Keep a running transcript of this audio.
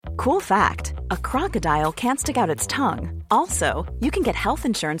Cool fact, a crocodile can't stick out its tongue. Also, you can get health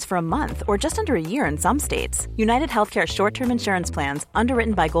insurance for a month or just under a year in some states. United Healthcare short-term insurance plans,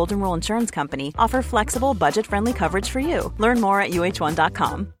 underwritten by Golden Rule Insurance Company, offer flexible, budget-friendly coverage for you. Learn more at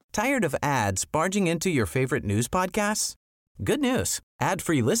uh1.com. Tired of ads barging into your favorite news podcasts? Good news.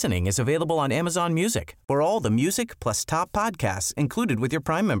 Ad-free listening is available on Amazon Music for all the music plus top podcasts included with your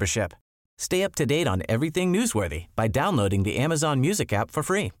Prime membership. Stay up to date on everything newsworthy by downloading the Amazon Music app for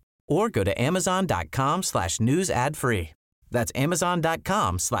free or go to amazon.com/news ad free. That's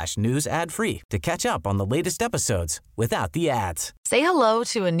amazon.com/news ad free to catch up on the latest episodes without the ads. Say hello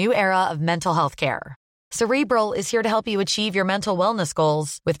to a new era of mental health care. Cerebral is here to help you achieve your mental wellness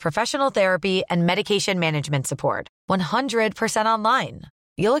goals with professional therapy and medication management support. 100% online.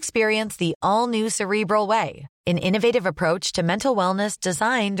 You'll experience the all-new Cerebral Way, an innovative approach to mental wellness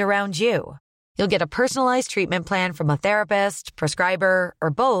designed around you. You'll get a personalized treatment plan from a therapist, prescriber, or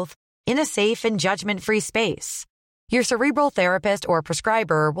both in a safe and judgment-free space. Your Cerebral therapist or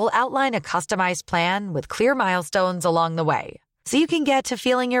prescriber will outline a customized plan with clear milestones along the way, so you can get to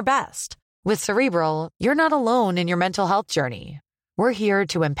feeling your best. With Cerebral, you're not alone in your mental health journey. We're here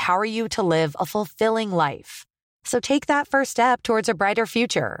to empower you to live a fulfilling life. So take that first step towards a brighter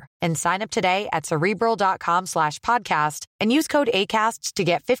future and sign up today at Cerebral.com/podcast and use code ACAST to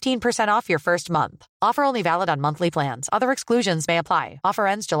get 15% off your first month. Offer only valid on monthly plans. Other exclusions may apply. Offer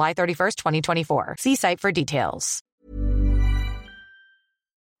ends July 31st, 2024. See site for details.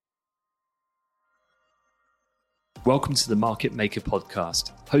 Welcome to the Market Maker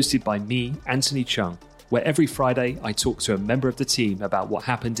podcast, hosted by me, Anthony Chung, where every Friday I talk to a member of the team about what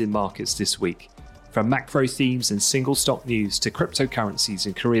happened in markets this week. From macro themes and single stock news to cryptocurrencies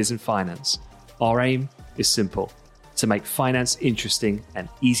and careers in finance, our aim is simple: to make finance interesting and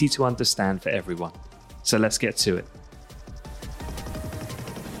easy to understand for everyone. So let's get to it.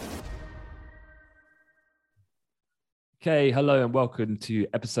 Okay, hello and welcome to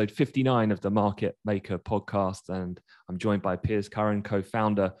episode 59 of the Market Maker podcast. And I'm joined by Piers Curran,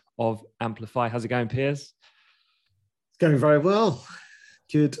 co-founder of Amplify. How's it going, Piers? It's going very well.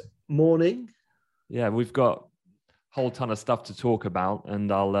 Good morning. Yeah, we've got a whole ton of stuff to talk about,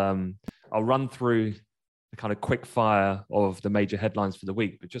 and I'll run through the kind of quick fire of the major headlines for the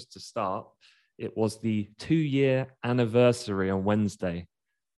week. But just to start, it was the 2-year anniversary on Wednesday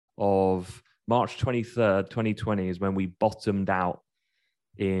of March 23rd, 2020 is when we bottomed out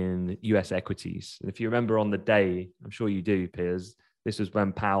in US equities. And if you remember on the day, I'm sure you do, Piers, this was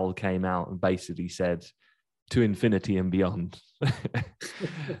when Powell came out and basically said to infinity and beyond,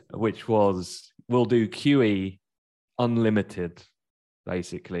 which was, we'll do QE unlimited,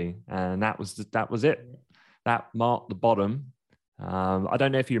 basically. And that was it. That marked the bottom. I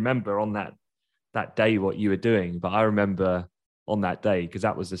don't know if you remember on that day what you were doing, but I remember on that day, because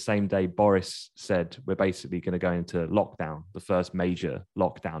that was the same day Boris said we're basically going to go into lockdown, the first major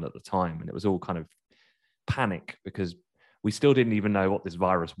lockdown at the time. And it was all kind of panic because we still didn't even know what this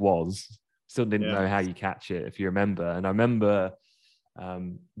virus was, still didn't know how you catch it, if you remember. And I remember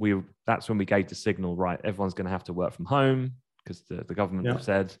that's when we gave the signal, right, everyone's going to have to work from home because the government have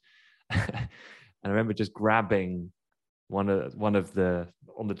said. And I remember just grabbing one of the,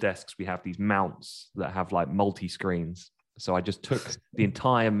 on the desks, we have these mounts that have like multi-screens. So I just took the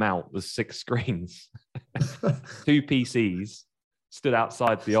entire mount with 6 screens, 2 PCs, stood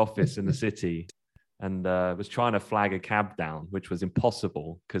outside the office in the city and was trying to flag a cab down, which was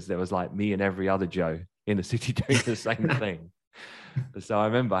impossible because there was like me and every other Joe in the city doing the same thing. So I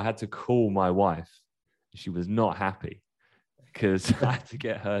remember I had to call my wife. She was not happy because I had to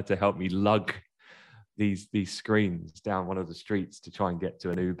get her to help me lug these screens down one of the streets to try and get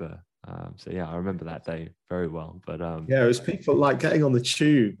to an Uber. So yeah, I remember that day very well. But it was people like getting on the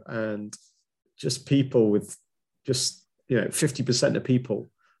tube and just people with just 50% of people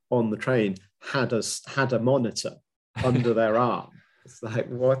on the train had a monitor under their arm. It's like,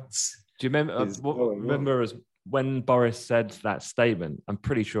 what? Do you remember as when Boris said that statement? I'm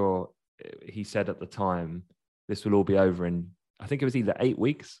pretty sure he said at the time, this will all be over in, I think it was either 8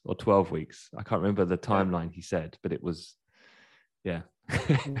 weeks or 12 weeks. I can't remember the timeline he said, but it was, yeah.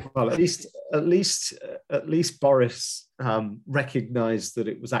 Well, at least Boris recognized that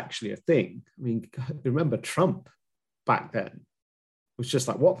it was actually a thing. I mean, remember Trump back then was just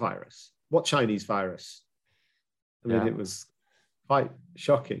like, what virus? What Chinese virus? I mean, it was quite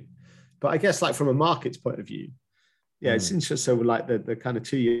shocking. But I guess like from a market's point of view, it's interesting. So like the kind of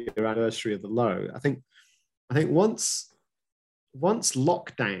 2-year anniversary of the low, I think once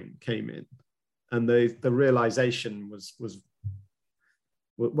lockdown came in and the realization was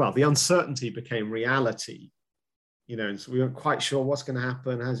well, the uncertainty became reality, you know, and so we weren't quite sure what's going to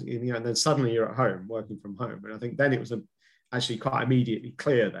happen. And then suddenly you're at home working from home. And I think then it was actually quite immediately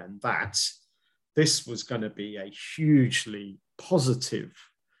clear then that this was going to be a hugely positive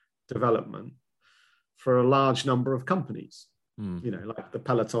development for a large number of companies, you know, like the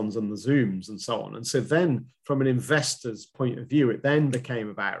Pelotons and the Zooms and so on. And so then from an investor's point of view, it then became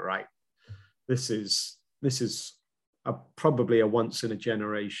about, right, this is probably a once in a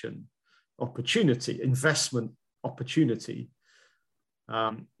generation opportunity, investment opportunity,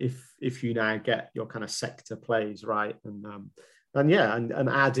 if you now get your kind of sector plays right, and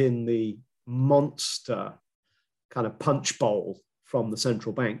add in the monster kind of punch bowl from the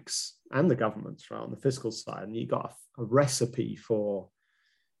central banks and the governments, right, on the fiscal side, and you got a recipe for,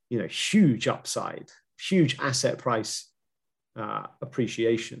 you know, huge upside, huge asset price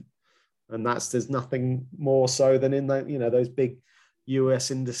appreciation, and there's nothing more so than in the, you know, those big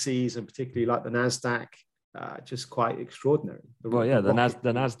US indices, and particularly like the Nasdaq, just quite extraordinary. The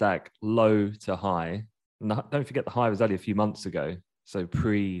Nasdaq low to high. Don't forget the high was only a few months ago. So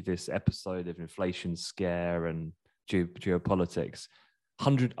pre this episode of inflation scare and geopolitics,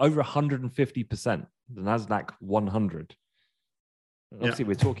 over 150%. The Nasdaq 100. Obviously,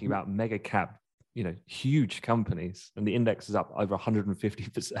 we're talking about mega cap, you know, huge companies, and the index is up over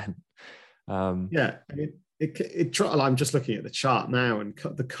 150%. I'm just looking at the chart now, and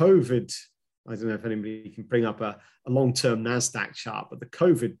the COVID, I don't know if anybody can bring up a long-term NASDAQ chart, but the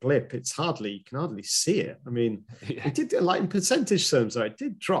COVID blip, you can hardly see it. I mean, It did, like in percentage terms, though, it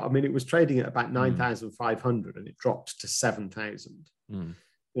did drop. I mean, it was trading at about 9,500 and it dropped to 7,000, you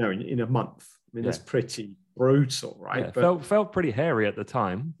know, in a month. I mean, that's pretty brutal, right? Yeah, but felt pretty hairy at the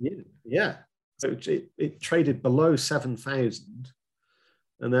time. Yeah. So it traded below 7,000.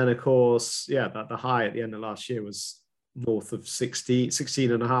 And then, of course, the high at the end of last year was north of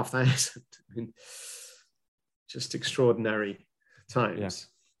 16,500. I mean, just extraordinary times.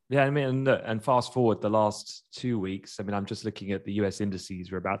 Yeah, I mean, and fast forward the last 2 weeks. I mean, I'm just looking at the US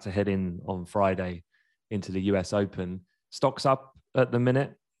indices. We're about to head in on Friday into the US Open. Stocks up at the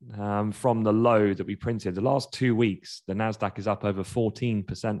minute from the low that we printed. The last 2 weeks, the Nasdaq is up over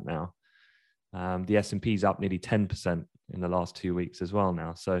 14% now. The S&P is up nearly 10% in the last 2 weeks as well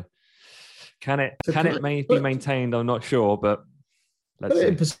now. So can it be maintained? I'm not sure, but let's see. Put it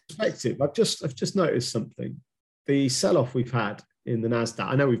in perspective. I've just noticed something. The sell-off we've had in the Nasdaq,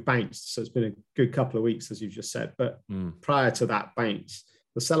 I know we've bounced, so it's been a good couple of weeks, as you've just said, but prior to that bounce,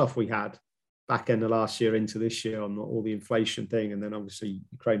 the sell-off we had back end of last year into this year on all the inflation thing, and then obviously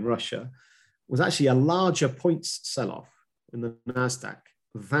Ukraine, Russia, was actually a larger points sell-off in the Nasdaq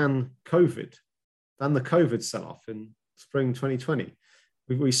than the COVID sell-off in spring 2020.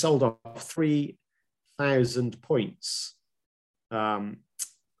 We sold off 3,000 points,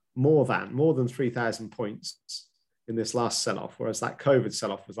 more than 3,000 points in this last sell-off, whereas that COVID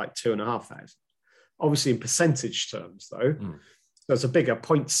sell-off was like 2,500. Obviously, in percentage terms, though, so it's a bigger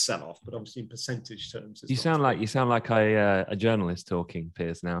points sell-off, but obviously in percentage terms, you sound like a journalist talking,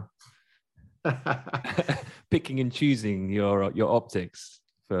 Piers. Now, picking and choosing your optics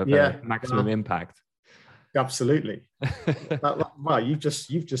for maximum impact. Absolutely. Well, you've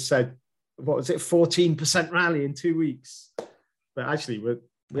just said, what was it, 14% rally in 2 weeks? But actually,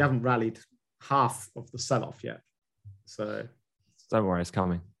 we haven't rallied half of the sell-off yet. So don't worry, it's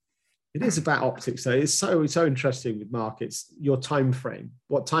coming. It is about optics, though. It's so interesting with markets. Your time frame.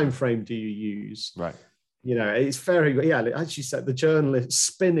 What time frame do you use? Right. You know, it's very, as you said, the journalist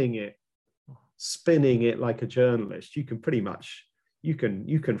spinning it like a journalist. You can pretty much you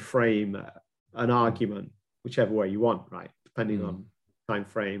can frame an argument whichever way you want, right? Depending on time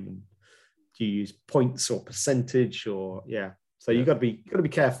frame, and do you use points or percentage or So you got to be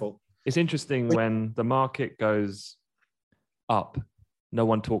careful. It's interesting when the market goes up, no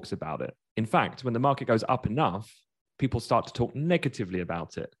one talks about it. In fact, when the market goes up enough, people start to talk negatively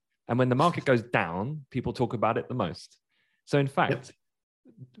about it. And when the market goes down, people talk about it the most. So in fact,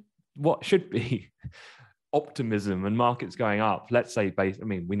 what should be optimism and markets going up, let's say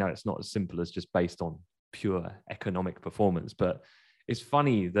we know it's not as simple as just based on pure economic performance, but it's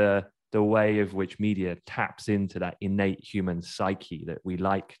funny the way of which media taps into that innate human psyche that we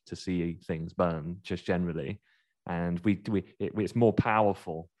like to see things burn just generally. And it's more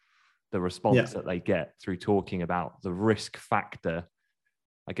powerful, the response that they get through talking about the risk factor.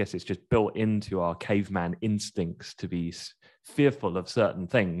 I guess it's just built into our caveman instincts to be fearful of certain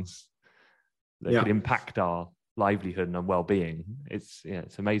things that could impact our livelihood and our well-being. It's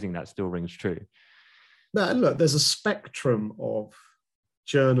amazing that still rings true. But look, there's a spectrum of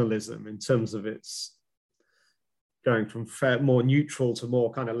journalism in terms of its going from more neutral to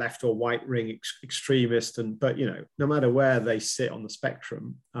more kind of left or right wing extremist. But no matter where they sit on the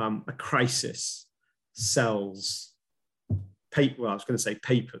spectrum, a crisis sells paper. Well, I was going to say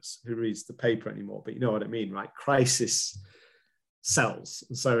papers. Who reads the paper anymore? But you know what I mean, right? Crisis sells.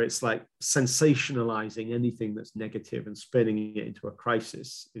 And so it's like sensationalizing anything that's negative and spinning it into a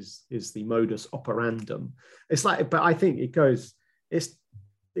crisis is the modus operandum. It's like, but I think it goes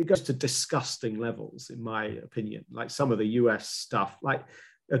to disgusting levels, in my opinion. Like some of the US stuff, like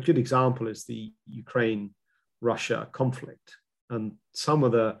a good example is the Ukraine-Russia conflict. And some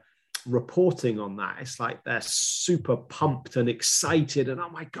of the reporting on that, it's like they're super pumped and excited and, oh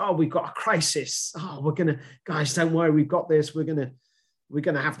my God, we've got a crisis. Oh, guys, don't worry, we've got this. We're gonna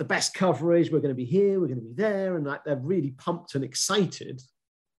have the best coverage. We're gonna be here, we're gonna be there. And like they're really pumped and excited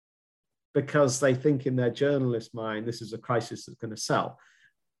because they think in their journalist mind, this is a crisis that's gonna sell,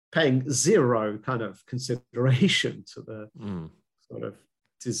 paying zero kind of consideration to the sort of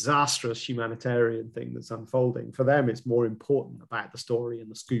disastrous humanitarian thing that's unfolding. For them, it's more important about the story and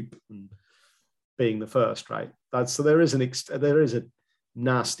the scoop and being the first, right? So there is a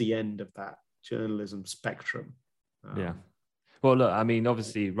nasty end of that journalism spectrum. Yeah. Well, look, I mean,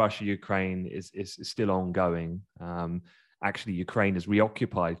 obviously, Russia-Ukraine is still ongoing. Actually, Ukraine has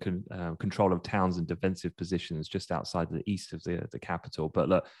reoccupied control of towns and defensive positions just outside the east of the capital. But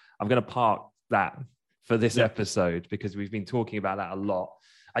look, I'm going to park that for this episode because we've been talking about that a lot.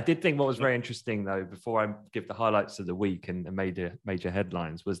 I did think what was very interesting, though, before I give the highlights of the week and major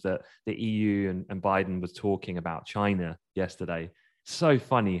headlines, was that the EU and Biden was talking about China yesterday. So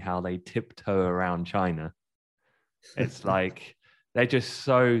funny how they tiptoe around China. It's like they're just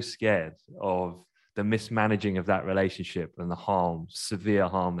so scared of the mismanaging of that relationship and the severe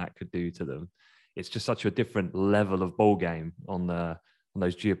harm that could do to them. It's just such a different level of ball game on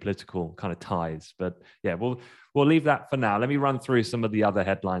those geopolitical kind of ties. But yeah, we'll leave that for now. Let me run through some of the other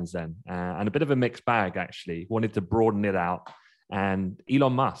headlines then, and a bit of a mixed bag, actually. Wanted to broaden it out. And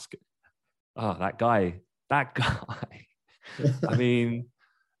Elon Musk, that guy. I mean,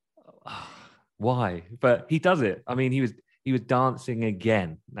 why? But he does it. I mean, he was dancing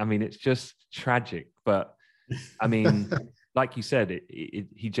again. I mean, it's just tragic. But I mean, like you said,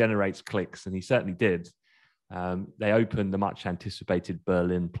 he generates clicks, and he certainly did. They opened the much anticipated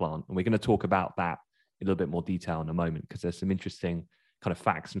Berlin plant, and we're going to talk about that in a little bit more detail in a moment because there's some interesting kind of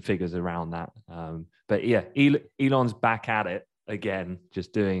facts and figures around that. But yeah, Elon's back at it again,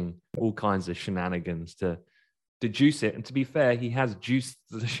 just doing all kinds of shenanigans to juice it. And to be fair, he has juiced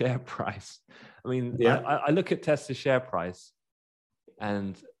the share price. I mean, I look at Tesla's share price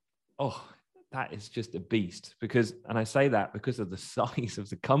and, that is just a beast and I say that because of the size of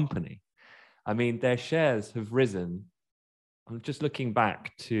the company. I mean, their shares have risen. I'm just looking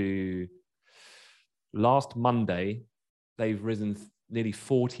back to last Monday. They've risen nearly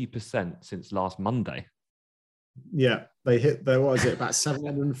 40% since last Monday. Yeah, they hit there. What was it? About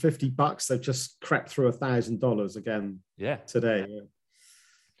 $750. They've just crept through $1,000 again. Yeah, today. Yeah.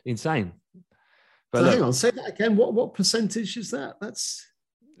 Insane. But so hang on, say that again. What percentage is that? That's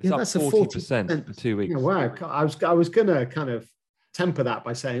that's 40% for 2 weeks. Yeah, wow. I was gonna kind of temper that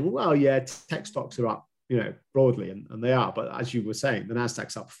by saying, well, yeah, tech stocks are up, broadly, and they are. But as you were saying, the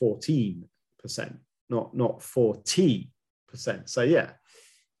Nasdaq's up 14%, not 40%. So yeah,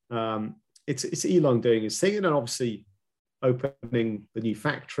 it's Elon doing his thing, and obviously opening the new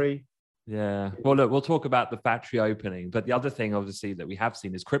factory. Yeah. Well, look, we'll talk about the factory opening, but the other thing, obviously, that we have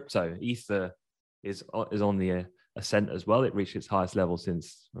seen is crypto. Ether is on the ascent as well. It reached its highest level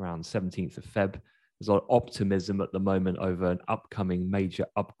since around 17th of Feb. There's a lot of optimism at the moment over an upcoming major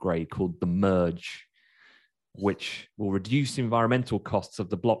upgrade called the Merge, which will reduce environmental costs of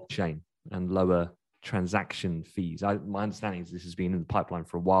the blockchain and lower transaction fees. My understanding is this has been in the pipeline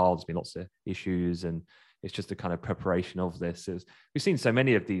for a while. There's been lots of issues, and it's just a kind of preparation of this. We've seen so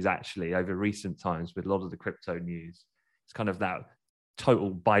many of these actually over recent times with a lot of the crypto news. It's kind of that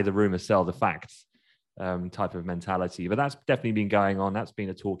total buy the rumor, sell the facts type of mentality. But that's definitely been going on. That's been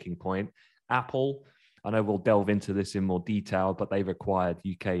a talking point. Apple, I know we'll delve into this in more detail, but they've acquired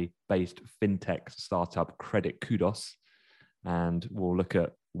UK-based fintech startup Credit Kudos, and we'll look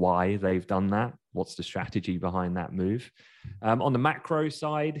at why they've done that. What's the strategy behind that move? On the macro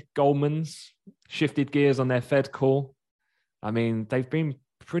side, Goldman's shifted gears on their Fed call. I mean, they've been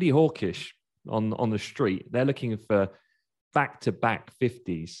pretty hawkish on the street. They're looking for back-to-back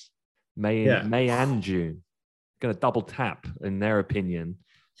 50s, May and June. Going to double tap, in their opinion.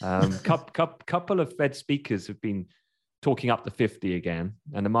 Couple of Fed speakers have been talking up to 50 again,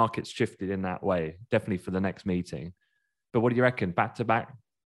 and the market's shifted in that way, definitely for the next meeting. But what do you reckon? Back to back?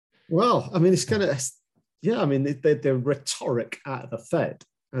 Well, I mean, it's yeah, I mean, the rhetoric out of the Fed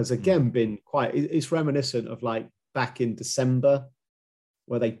has again been quite, it's reminiscent of like back in December,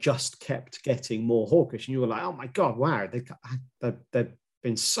 where they just kept getting more hawkish. And you were like, oh my God, wow, they've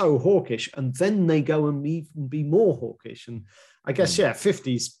been so hawkish. And then they go and even be more hawkish. And I guess,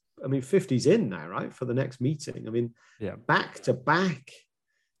 50's in now, right, for the next meeting. I mean, back to back.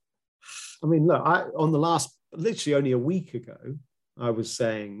 I mean, look, on the last, literally only a week ago, I was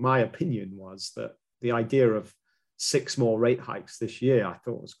saying my opinion was that the idea of 6 more rate hikes this year, I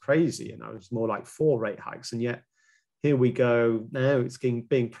thought was crazy. And I was more like 4 rate hikes. And yet here we go. Now it's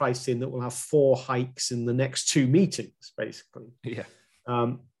being priced in that we'll have 4 hikes in the next 2 meetings, basically. Yeah.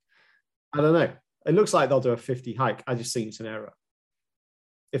 I don't know. It looks like they'll do a 50 hike. I just think it's an error.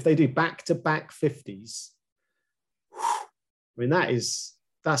 If they do back-to-back 50s, I mean, that's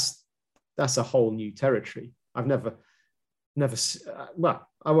a whole new territory. I've never, well,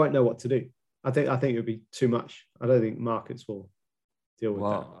 I won't know what to do. I think it would be too much. I don't think markets will deal with that.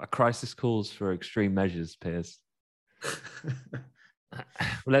 Well, a crisis calls for extreme measures, Piers.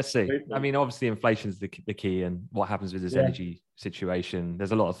 Let's see. I mean, obviously, inflation is the key, and what happens with this energy situation.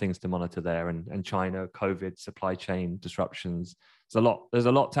 There's a lot of things to monitor there, and China, COVID, supply chain disruptions. There's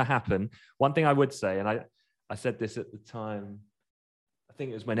a lot to happen. One thing I would say, and I said this at the time, I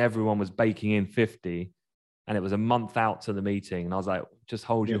think it was when everyone was baking in 50, and it was a month out to the meeting, and I was like, just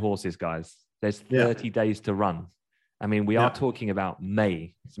hold your horses, guys. There's 30 days to run. I mean, we are talking about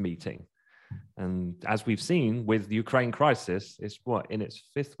May's meeting. And as we've seen with the Ukraine crisis, it's in its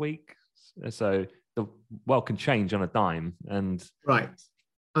 5th week. So the world can change on a dime. And right.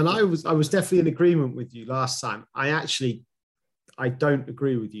 And I was definitely in agreement with you last time. I don't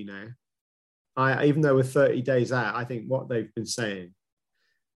agree with you now. Even though we're 30 days out, I think what they've been saying,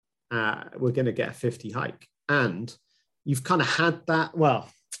 we're going to get a 50 hike. And you've kind of had that. Well,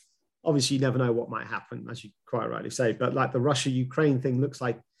 obviously you never know what might happen, as you quite rightly say, but like the Russia-Ukraine thing looks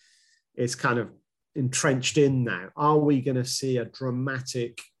like it's kind of entrenched in now. Are we going to see a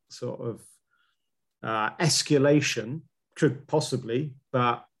dramatic sort of escalation? Could possibly,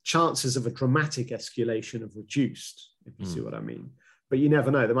 but chances of a dramatic escalation have reduced, if you see what I mean. But you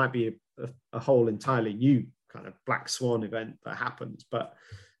never know. There might be a whole entirely new kind of black swan event that happens. But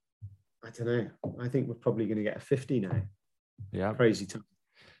I don't know. I think we're probably going to get a 50 now. Yeah. Crazy time.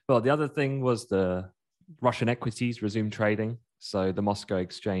 Well, the other thing was the Russian equities resumed trading. So the Moscow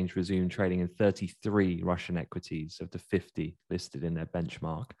Exchange resumed trading in 33 Russian equities of the 50 listed in their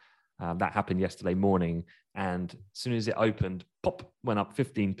benchmark. That happened yesterday morning. And as soon as it opened, pop, went up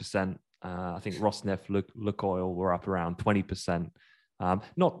 15%. I think Rosneft, Lukoil were up around 20%.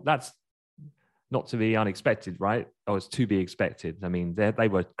 That's not to be unexpected, right? Or it's to be expected. I mean, they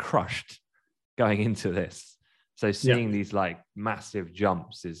were crushed going into this. So seeing these like massive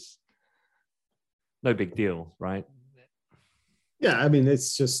jumps is no big deal, right? Yeah, I mean,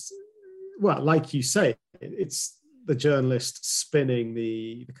 it's just, well, like you say, it's the journalist spinning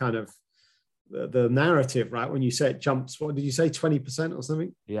the kind of the narrative, right? When you say it jumps, what did you say, 20% or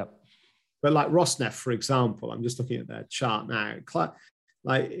something? Yep. But like Rosneft, for example, I'm just looking at their chart now.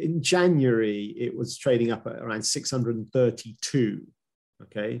 Like in January, it was trading up at around 632.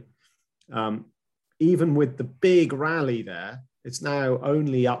 Okay. Even with the big rally there, it's now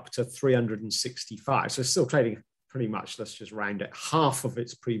only up to 365. So it's still trading pretty much, let's just round it, half of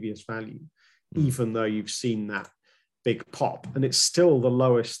its previous value, even though you've seen that big pop. And it's still the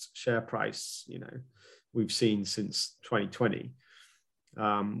lowest share price, we've seen since 2020,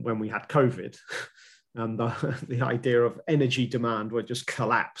 when we had COVID. And the idea of energy demand were just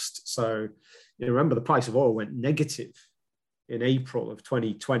collapsed. So remember the price of oil went negative in April of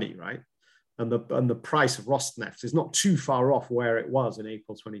 2020, right? And the price of Rosneft is not too far off where it was in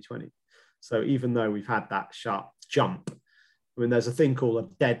April 2020. So even though we've had that sharp jump, I mean, there's a thing called a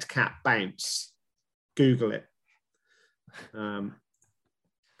dead cat bounce. Google it.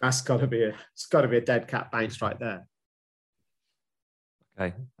 It's got to be a dead cat bounce right there.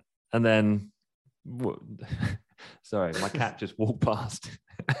 Okay, and then, sorry, my cat just walked past.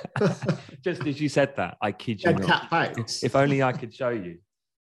 Just as you said that, I kid you not. Dead cat bounce. If only I could show you.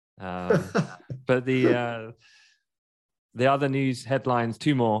 But the other news headlines,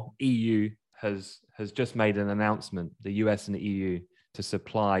 2 more. EU has just made an announcement, the US and the EU, to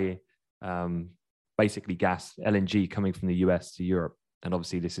supply basically gas, LNG, coming from the US to Europe. And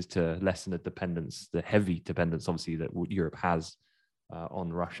obviously this is to lessen the heavy dependence, obviously, that Europe has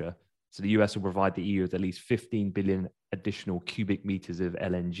on Russia. So the US will provide the EU with at least 15 billion additional cubic meters of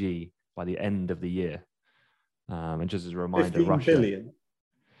LNG by the end of the year. And just as a reminder, 15 Russia... billion.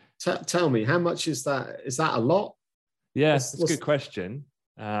 Tell me, how much is that? Is that a lot? Yeah, it's a good question.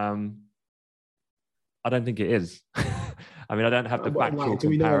 I don't think it is. I mean, I don't have the factual do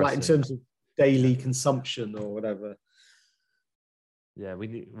we know, like, in comparison. terms of daily consumption or whatever? Yeah,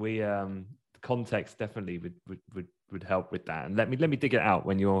 the context definitely would help with that. And let me dig it out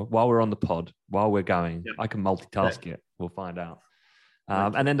while we're on the pod, while we're going. Yeah. I can multitask it. We'll find out.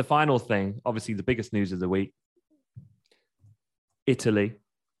 And then the final thing, obviously the biggest news of the week, Italy.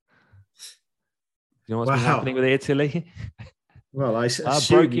 You know what's been happening with Italy? Well, I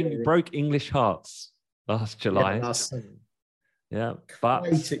broke English hearts last July. Yeah, last summer. Yeah, but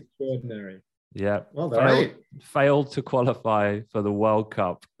quite extraordinary. Yeah, well, failed to qualify for the World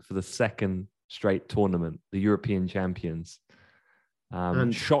Cup for the second straight tournament, the European champions.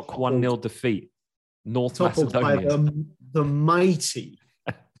 And shock 1-0 defeat, North Macedonia. By the mighty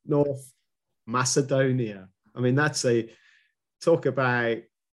North Macedonia. I mean, talk about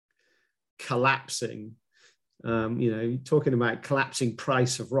collapsing. Talking about collapsing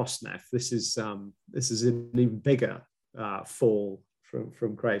price of Rosneft. This is an even bigger fall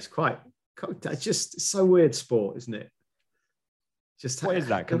from grace. It's just so weird sport, isn't it? Just what is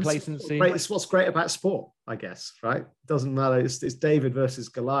that? Complacency? It's what's great about sport, I guess, right? It doesn't matter. It's David versus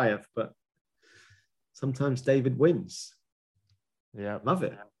Goliath, but sometimes David wins. Yeah. Love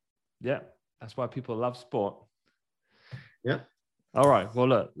it. Yeah. That's why people love sport. Yeah. All right. Well,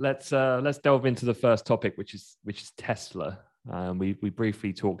 look, let's delve into the first topic, which is Tesla. We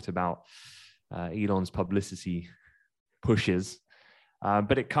briefly talked about Elon's publicity pushes,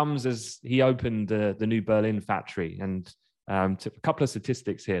 but it comes as he opened the new Berlin factory. And to a couple of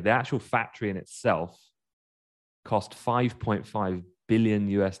statistics here, the actual factory in itself cost $5.5 billion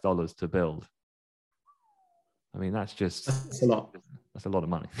to build. I mean, that's a lot. That's a lot of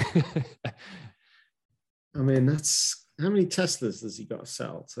money. I mean, how many Teslas has he got to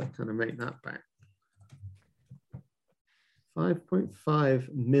sell to kind of make that back?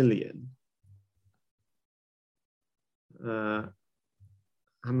 5.5 million. How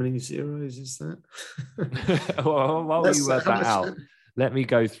many zeros is that? Well, while we work that out, let me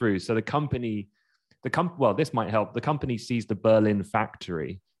go through. So this might help. The company sees the Berlin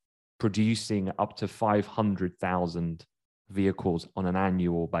factory producing up to 500,000 vehicles on an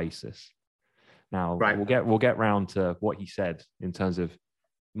annual basis. Now, right. we'll get round to what he said in terms of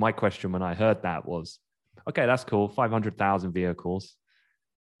my question when I heard that was, okay, that's cool, 500,000 vehicles.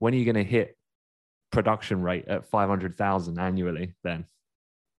 When are you going to hit production rate at 500,000 annually then?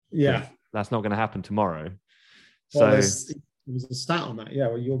 Yeah. That's not going to happen tomorrow. Well, there was a stat on that. Yeah,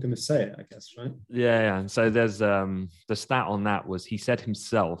 well, you're going to say it, I guess, right? Yeah. And so there's the stat on that was he said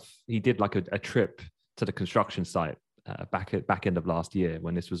himself, he did like a trip to the construction site back end of last year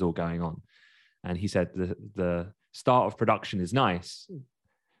when this was all going on. And he said the start of production is nice,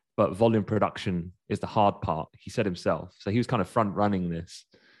 but volume production is the hard part, he said himself. So he was kind of front running this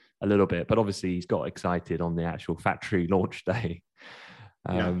a little bit, but obviously he's got excited on the actual factory launch day.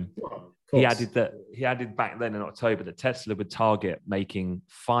 He added back then in October that Tesla would target making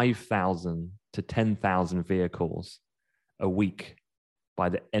 5,000 to 10,000 vehicles a week by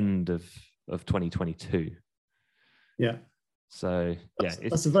the end of 2022. Yeah. So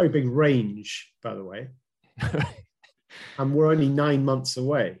that's a very big range, by the way. And we're only 9 months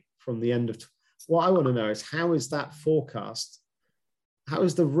away from the end of. What I want to know is how is that forecast? How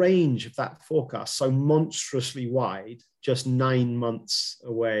is the range of that forecast so monstrously wide, just 9 months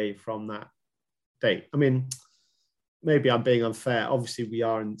away from that date? I mean, maybe I'm being unfair. Obviously, we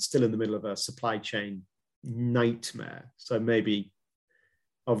are still in the middle of a supply chain nightmare. So maybe,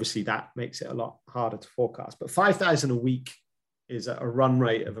 obviously, that makes it a lot harder to forecast. But 5,000 a week is at a run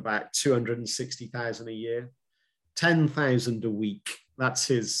rate of about 260,000 a year. 10,000 a week, that's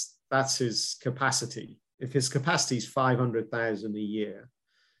his capacity. If his capacity is 500,000 a year,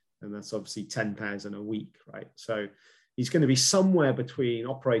 then that's obviously 10,000 a week, right? So he's going to be somewhere between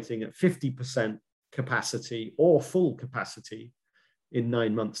operating at 50% capacity or full capacity in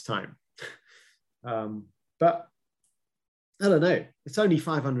 9 months' time. But I don't know. It's only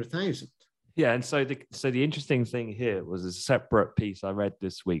 500,000. Yeah, and so the interesting thing here was a separate piece I read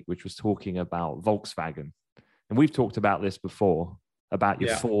this week, which was talking about Volkswagen. And we've talked about this before, about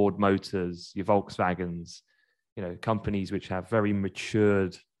your Ford Motors, your Volkswagens, companies which have very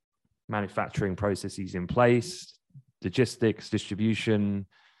matured manufacturing processes in place, logistics, distribution,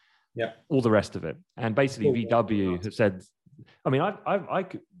 all the rest of it. And basically VW have said, I mean, I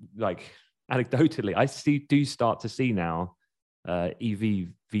like anecdotally, I do start to see now EV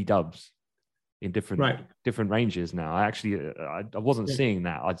VWs in different ranges now. I wasn't seeing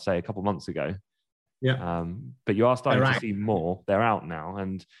that, I'd say, a couple of months ago. Yeah. But you are starting to see more. They're out now.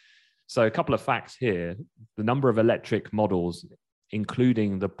 And so a couple of facts here. The number of electric models,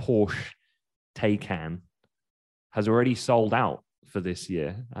 including the Porsche Taycan has already sold out for this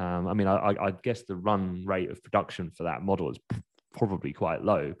year. I mean, I guess the run rate of production for that model is probably quite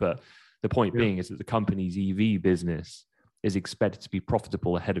low, but the point being is that the company's EV business is expected to be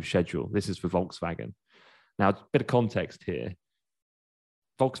profitable ahead of schedule. This is for Volkswagen. Now, a bit of context here.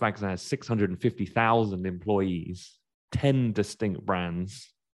 Volkswagen has 650,000 employees, 10 distinct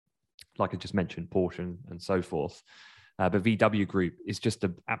brands, like I just mentioned, Porsche and so forth. But VW Group is just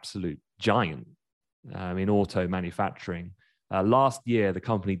an absolute giant in auto manufacturing. Last year, the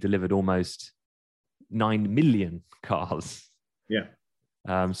company delivered almost 9 million cars. Yeah.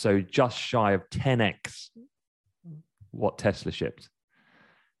 So just shy of 10x what Tesla shipped.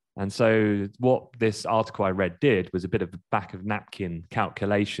 And so what this article I read did was a bit of a back of napkin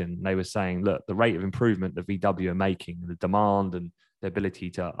calculation. They were saying, look, the rate of improvement that VW are making, the demand and the ability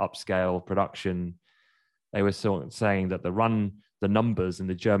to upscale production, they were sort of saying that the numbers in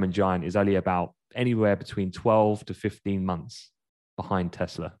the German giant is only about anywhere between 12 to 15 months behind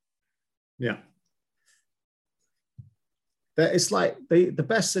Tesla. Yeah. It's like the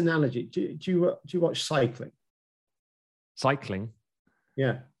best analogy. Do you watch cycling? Cycling?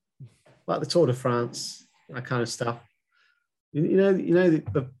 Yeah. Like the Tour de France, that kind of stuff. You know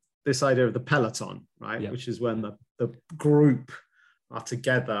this idea of the peloton, right? Yeah. Which is when the group are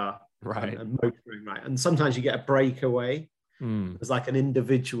together, right, and motoring, right? And sometimes you get a breakaway. There's like an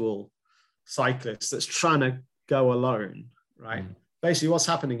individual cyclist that's trying to go alone, right? Basically, what's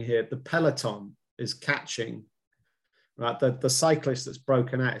happening here, the peloton is catching, right? The cyclist that's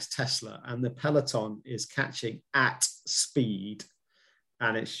broken out is Tesla, and the peloton is catching at speed,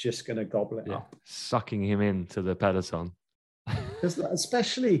 and it's just going to gobble it up, sucking him into the peloton. Because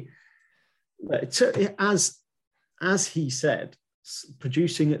especially as he said,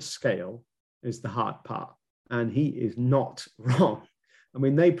 producing at scale is the hard part, and he is not wrong. I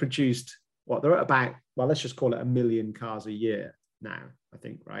mean, they produced they're at about, well, let's just call it 1 million cars a year now, I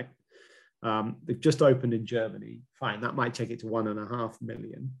think, right? They've just opened in Germany. Fine, that might take it to 1.5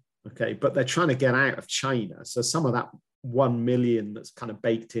 million. Okay, but they're trying to get out of China. So some of that 1 million that's kind of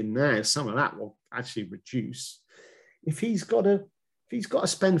baked in now, some of that will actually reduce. If he's got to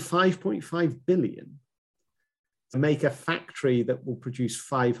spend 5.5 billion to make a factory that will produce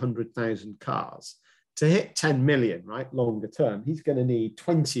 500,000 cars, to hit 10 million, right, longer term, he's going to need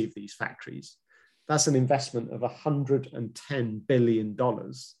 20 of these factories. That's an investment of $110 billion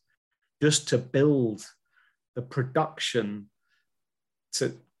just to build the production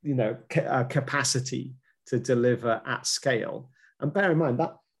to, capacity to deliver at scale. And bear in mind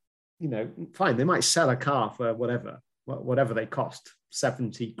that, fine, they might sell a car for whatever they cost,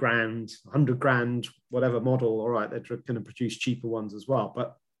 70 grand, 100 grand, whatever model. All right, they're going to produce cheaper ones as well.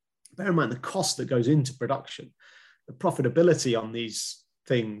 But bear in mind the cost that goes into production. The profitability on these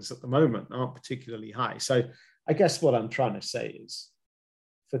things at the moment aren't particularly high. So I guess what I'm trying to say is,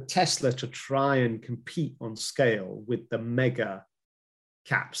 for Tesla to try and compete on scale with the mega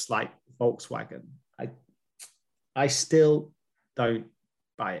caps like Volkswagen, I still don't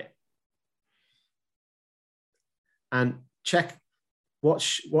buy it. And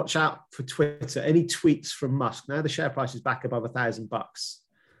watch out for Twitter. Any tweets from Musk. Now the share price is back above $1,000.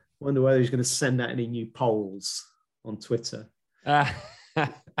 Wonder whether he's going to send out any new polls on Twitter. Guys,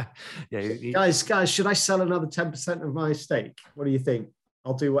 should I sell another 10% of my stake? What do you think?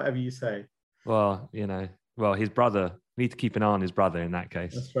 I'll do whatever you say. Well, his brother, we need to keep an eye on his brother in that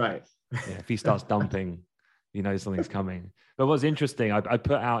case. That's right. Yeah, if he starts dumping, something's coming. But what's interesting, I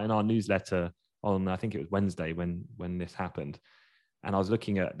put out in our newsletter on, I think it was Wednesday when this happened. And I was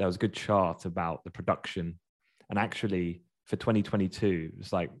looking at, there was a good chart about the production. And actually for 2022,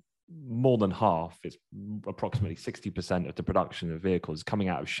 it's like more than half, it's approximately 60% of the production of vehicles coming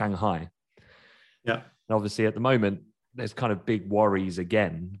out of Shanghai. Yeah. And obviously at the moment, there's kind of big worries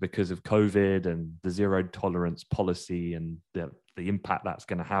again because of COVID and the zero tolerance policy and the impact that's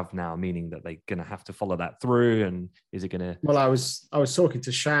going to have now, meaning that they're going to have to follow that through. And is it going to... Well, I was talking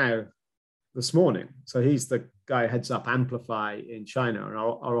to Xiao this morning. So he's the guy who heads up Amplify in China, and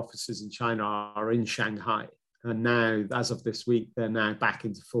our offices in China are in Shanghai. And now, as of this week, they're now back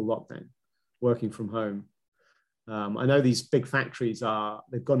into full lockdown, working from home. I know these big factories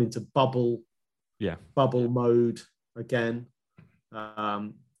they've gone into bubble mode again.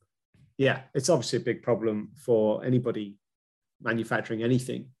 It's obviously a big problem for anybody manufacturing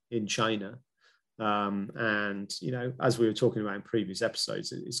anything in China. And, as we were talking about in previous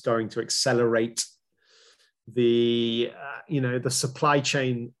episodes, it's going to accelerate the supply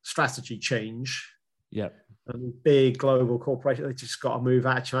chain strategy change. Yeah. And big global corporations, they just got to move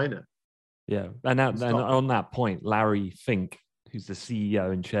out of China. Yeah. And on that point, Larry Fink, who's the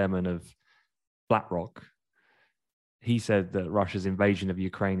CEO and chairman of BlackRock, he said that Russia's invasion of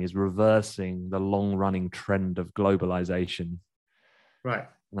Ukraine is reversing the long-running trend of globalization. Right.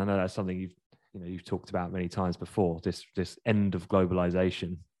 And I know that's something you've talked about many times before. This end of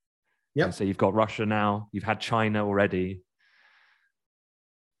globalization. Yeah. So you've got Russia now. You've had China already.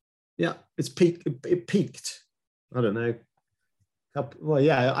 Yeah, it's peaked. It peaked. I don't know. Well,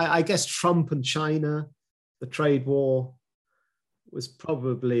 yeah, I guess Trump and China, the trade war, was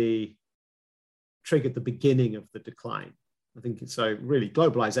probably triggered the beginning of the decline. I think so. Really,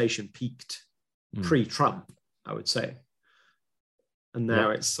 globalization peaked pre-Trump, I would say, and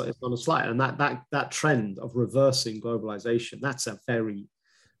now it's on a slide. And that trend of reversing globalization, that's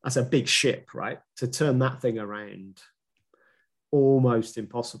a big ship, right? To turn that thing around, almost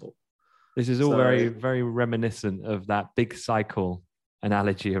impossible. This is all very, very reminiscent of that big cycle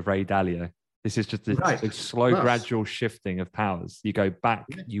analogy of Ray Dalio. This is just a slow, gradual shifting of powers. You go back,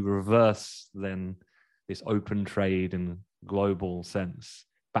 you reverse then this open trade and global sense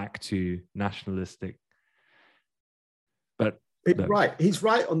back to nationalistic. But right, he's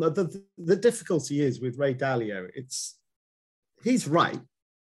right on the difficulty is with Ray Dalio. He's right.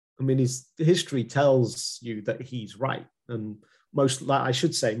 I mean, his history tells you that he's right, and most likely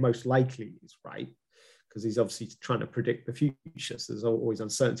he's right, because he's obviously trying to predict the future. So there's always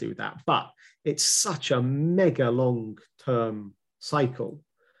uncertainty with that. But it's such a mega long-term cycle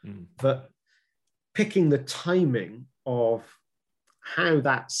that picking the timing of how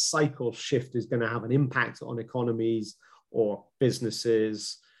that cycle shift is going to have an impact on economies or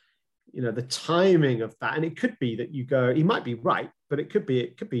businesses, the timing of that. And it could be that you go, he might be right, but it could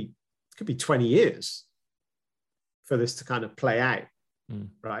be 20 years for this to kind of play out,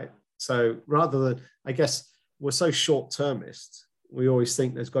 right? So rather than, I guess, we're so short-termist, we always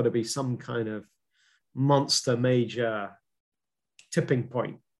think there's got to be some kind of monster major tipping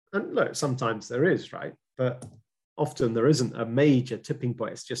point. And look, sometimes there is, right? But often there isn't a major tipping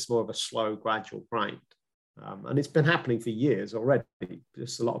point. It's just more of a slow, gradual grind. And it's been happening for years already.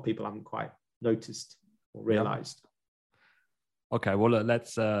 Just a lot of people haven't quite noticed or realized. Okay, well, look,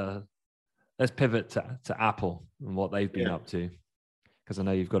 let's pivot to Apple and what they've been up to, because I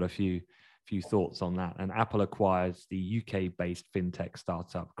know you've got a few thoughts on that. And Apple acquires the UK-based fintech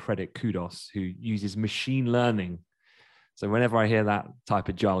startup Credit Kudos, who uses machine learning. So whenever I hear that type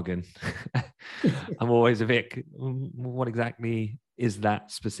of jargon, I'm always a bit, what exactly is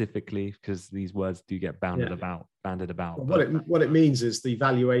that specifically? Because these words do get bandied about. Well, what it means is the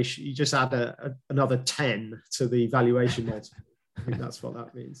valuation. You just add another 10 to the valuation multiple. I think that's what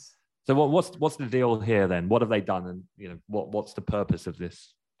that means. So what's the deal here then? What have they done, and what's the purpose of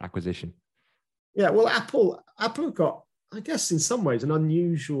this acquisition? Yeah, well, Apple have got, I guess, in some ways, an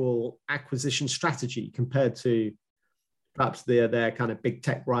unusual acquisition strategy compared to perhaps their kind of big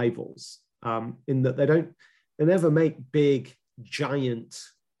tech rivals, in that they never make big, giant,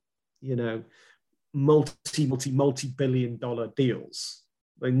 multi-billion dollar deals.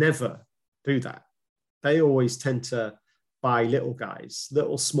 They never do that. They always tend to buy little guys,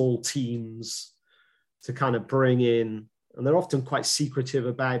 little small teams to kind of bring in, and they're often quite secretive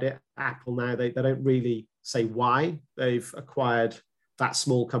about it. Apple now, they don't really say why they've acquired that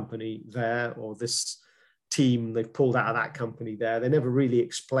small company there, or this team they've pulled out of that company there. They never really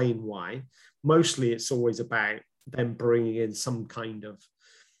explain why. Mostly it's always about them bringing in some kind of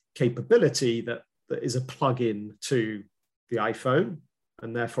capability that is a plug-in to the iPhone,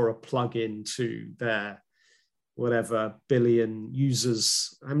 and therefore a plug-in to their whatever billion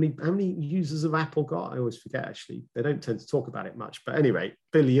users. How many users have Apple got? I always forget, actually. They don't tend to talk about it much, but anyway,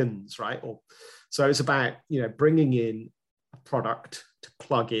 billions, right? So it's about, bringing in a product to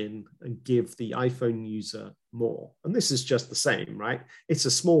plug in and give the iPhone user more. And this is just the same, right? It's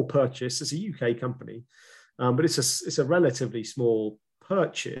a small purchase. It's a UK company, but it's a relatively small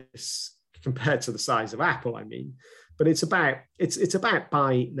purchase compared to the size of Apple, I mean. But it's about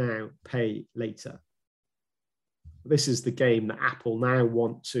buy now, pay later. This is the game that Apple now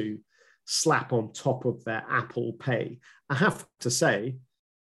want to slap on top of their Apple Pay. I have to say,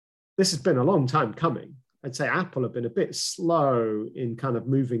 this has been a long time coming. I'd say Apple have been a bit slow in kind of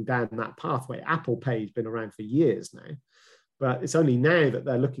moving down that pathway. Apple Pay has been around for years now, but it's only now that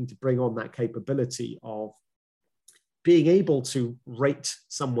they're looking to bring on that capability of being able to rate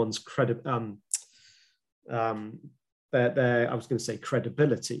someone's credit. I was going to say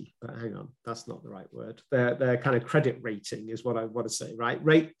credibility, but hang on, that's not the right word. Their kind of credit rating is what I want to say,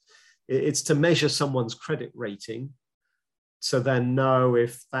 right? It's to measure someone's credit rating to then know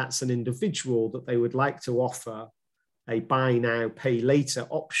if that's an individual that they would like to offer a buy now, pay later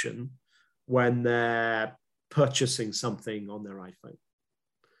option when they're purchasing something on their iPhone.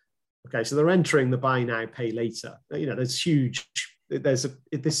 Okay, so they're entering the buy now, pay later. You know, this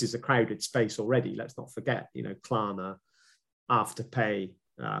is a crowded space already. Let's not forget, you know, Klarna, Afterpay,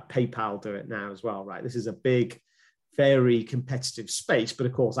 PayPal do it now as well, right? This is a big, very competitive space. But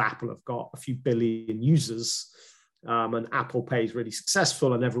of course, Apple have got a few billion users, and Apple Pay is really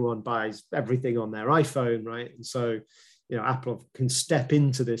successful, and everyone buys everything on their iPhone, right? And so, you know, Apple can step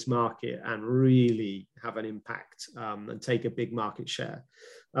into this market and really have an impact, and take a big market share.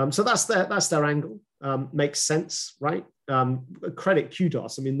 So that's their angle. Makes sense, right? Credit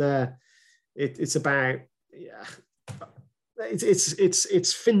kudos. I mean, it's about, yeah,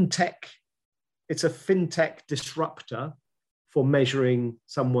 it's fintech. It's a fintech disruptor for measuring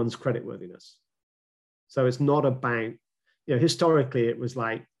someone's creditworthiness. So it's not about, you know, historically it was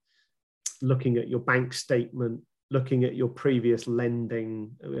like looking at your bank statement, looking at your previous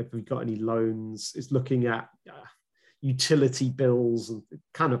lending, if you've got any loans. It's looking at utility bills and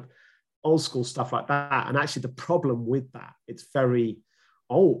kind of old school stuff like that. And actually the problem with that, it's very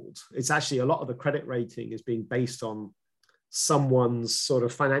old. It's actually a lot of the credit rating is being based on someone's sort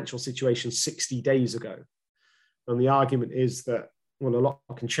of financial situation 60 days ago. And the argument is that, well, a lot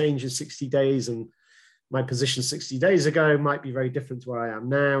can change in 60 days, and my position 60 days ago might be very different to where I am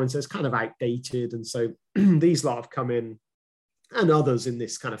now. And so it's kind of outdated. And so these lot have come in, and others in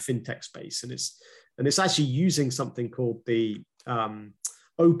this kind of fintech space. And it's actually using something called the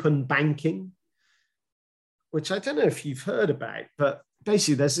open banking, which I don't know if you've heard about, but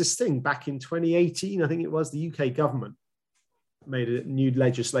basically there's this thing back in 2018, I think it was, the UK government made a new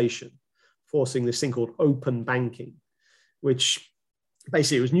legislation forcing this thing called open banking, which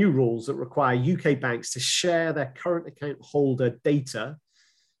basically it was new rules that require UK banks to share their current account holder data,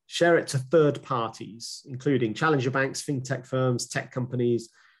 share it to third parties, including challenger banks, fintech firms, tech companies,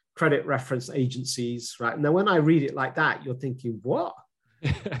 credit reference agencies, right? Now, when I read it like that, you're thinking, what?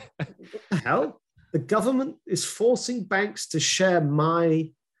 What the hell? The government is forcing banks to share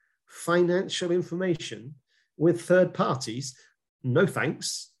my financial information with third parties. No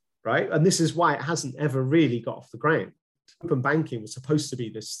thanks, right? And this is why it hasn't ever really got off the ground. Open banking was supposed to be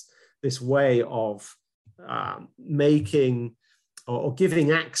this way of making or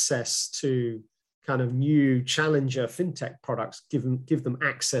giving access to kind of new challenger fintech products, give them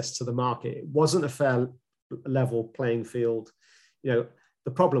access to the market. It wasn't a fair level playing field. You know,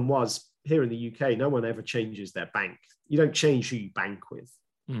 the problem was here in the UK, no one ever changes their bank. You don't change who you bank with.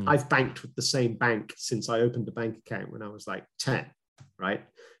 I've banked with the same bank since I opened a bank account when I was like 10, right?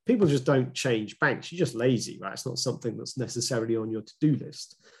 People just don't change banks. You're just lazy, right? It's not something that's necessarily on your to-do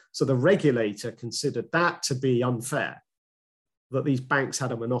list. So the regulator considered that to be unfair, that these banks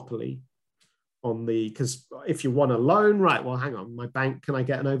had a monopoly on because if you want a loan, right, well, hang on, my bank, can I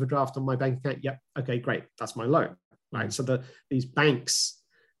get an overdraft on my bank account? Yep, okay, great, that's my loan, right? So these banks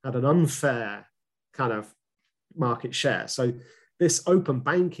had an unfair kind of market share. So this open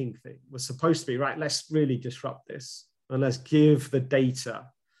banking thing was supposed to be, right, let's really disrupt this and let's give the data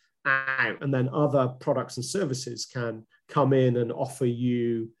out, and then other products and services can come in and offer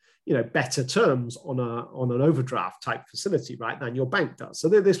you, you know, better terms on an overdraft type facility, right, than your bank does. So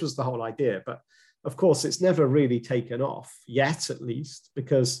this was the whole idea. But of course, it's never really taken off yet, at least,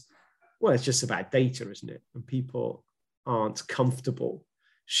 because, well, it's just about data, isn't it? And people aren't comfortable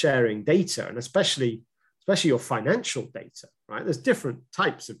sharing data, and especially your financial data, right? There's different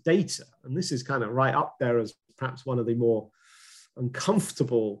types of data, and this is kind of right up there as perhaps one of the more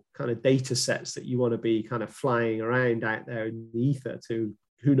uncomfortable kind of data sets that you want to be kind of flying around out there in the ether to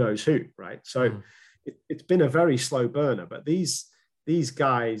who knows who, right? So it's been a very slow burner, but these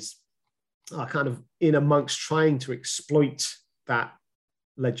guys are kind of in amongst trying to exploit that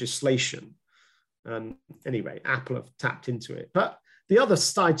legislation. And anyway, Apple have tapped into it. But the other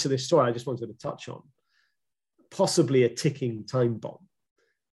side to this story I just wanted to touch on, possibly a ticking time bomb,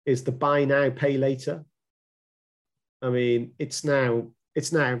 is the buy now, pay later. I mean, it's now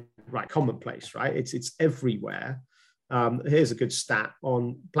right commonplace, right? It's everywhere. Here's a good stat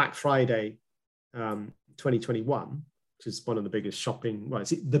on Black Friday 2021, which is one of the biggest shopping, well, it's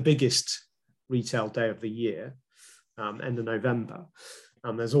the biggest retail day of the year, end of November.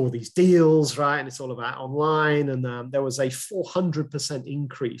 There's all these deals, right? And it's all about online. And there was a 400%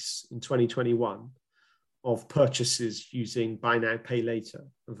 increase in 2021 of purchases using buy now, pay later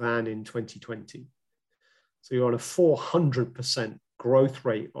than in 2020. So you're on a 400% growth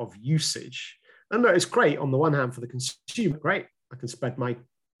rate of usage. And it's great on the one hand for the consumer, great. I can spread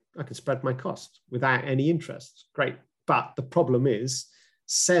my cost without any interest, great. But the problem is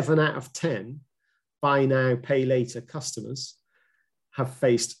 7 out of 10 buy now, pay later customers have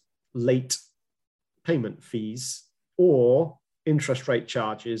faced late payment fees or interest rate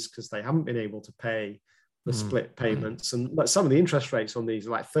charges because they haven't been able to pay the split payments. And some of the interest rates on these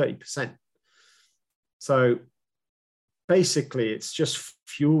are like 30%. So basically, it's just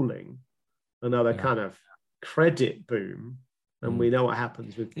fueling another kind of credit boom. And we know what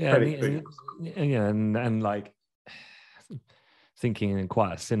happens with credit booms. And like thinking in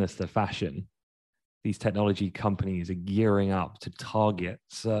quite a sinister fashion, these technology companies are gearing up to target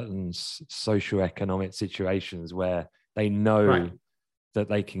certain socioeconomic situations where they know that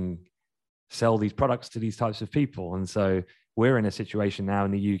they can sell these products to these types of people. And so we're in a situation now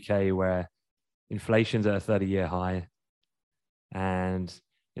in the UK where inflation's at a 30-year high, and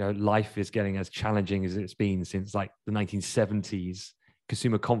life is getting as challenging as it's been since like the 1970s.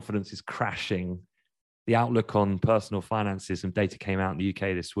 Consumer confidence is crashing. The outlook on personal finances, some data came out in the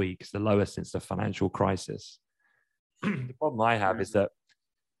UK this week, it's the lowest since the financial crisis. The problem I have is that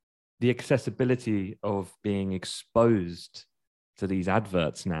the accessibility of being exposed to these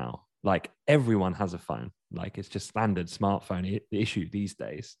adverts now, like everyone has a phone, like it's just standard smartphone issue these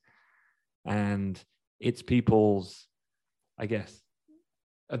days. And it's people's, I guess,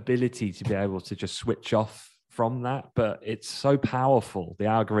 ability to be able to just switch off from that, but it's so powerful, the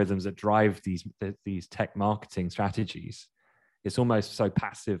algorithms that drive these tech marketing strategies. It's almost so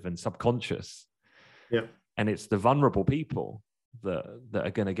passive and subconscious. Yeah. And it's the vulnerable people that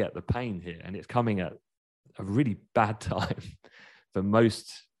are going to get the pain here. And it's coming at a really bad time for most,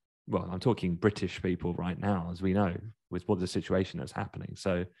 well, I'm talking British people right now, as we know, with what the situation that's happening.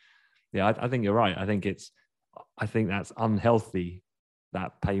 So yeah, I think you're right. I think that's unhealthy,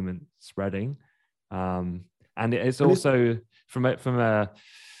 that payment spreading. And it's also from a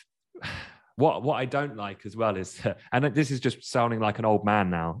what I don't like as well is, and this is just sounding like an old man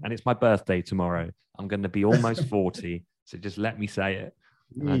now, and it's my birthday tomorrow. I'm going to be almost 40, so just let me say it.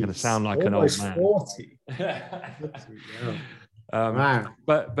 I'm going to sound like an old man. 40. Wow.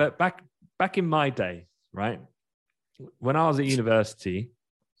 But back in my day, right, when I was at university,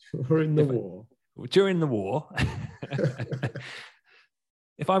 during the war,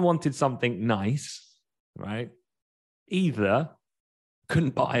 if I wanted something nice, right, either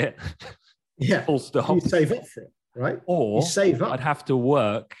couldn't buy it, full stop. You save up for it, right? Or you save up. I'd have to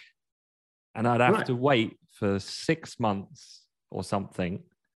work, and I'd have to wait for 6 months or something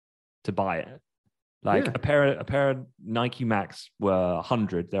to buy it. Like a pair of Nike Max were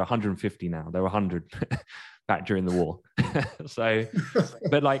 100. They're 150 now. They were 100 back during the war. So,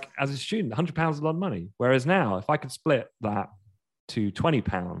 but like as a student, £100 is a lot of money. Whereas now, if I could split that to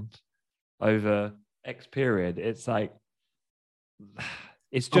 £20 over X period, it's like,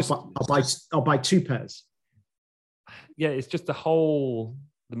 it's just I'll buy 2 pairs. Yeah, it's just the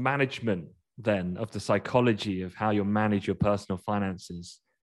management then of the psychology of how you manage your personal finances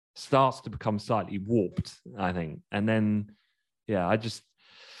starts to become slightly warped, I think. And then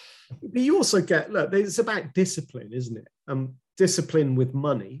but you also get, look, it's about discipline, isn't it? Discipline with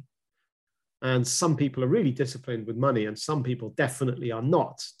money. And some people are really disciplined with money, and some people definitely are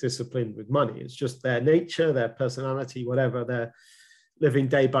not disciplined with money. It's just their nature, their personality, whatever. They're living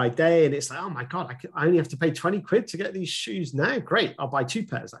day by day, and it's like, oh my God, I only have to pay 20 quid to get these shoes now. Great, I'll buy 2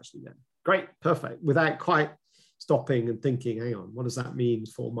 pairs actually then. Great, perfect. Without quite stopping and thinking, hang on, what does that mean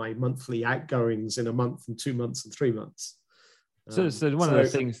for my monthly outgoings in a month and 2 months and 3 months? So one of the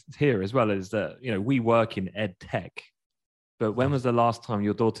things here as well is that, we work in ed tech. But when was the last time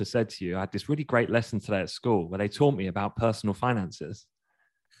your daughter said to you, I had this really great lesson today at school where they taught me about personal finances?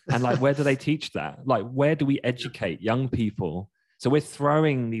 And like, where do they teach that? Like, where do we educate young people? So we're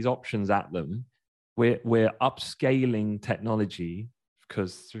throwing these options at them. We're upscaling technology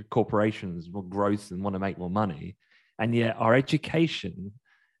because corporations want growth and want to make more money. And yet our education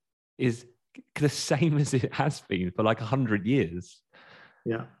is the same as it has been for like 100 years.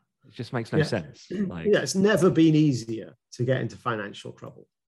 Yeah. It just makes no sense. It's never been easier to get into financial trouble.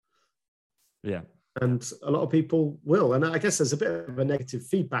 Yeah. And a lot of people will. And I guess there's a bit of a negative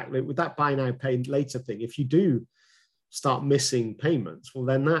feedback with that buy now, pay later thing. If you do start missing payments, well,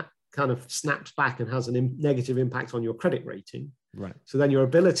 then that kind of snaps back and has a negative impact on your credit rating. Right. So then your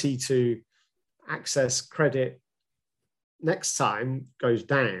ability to access credit next time goes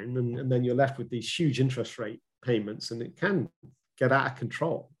down, and then you're left with these huge interest rate payments, and it can get out of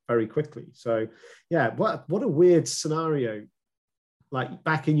control very quickly. So what a weird scenario. Like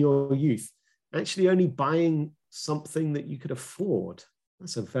back in your youth, actually only buying something that you could afford.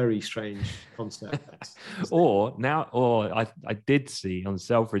 That's a very strange concept. I did see on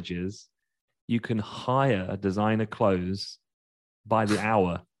Selfridges, you can hire designer clothes by the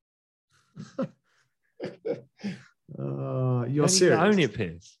hour. You're serious? Only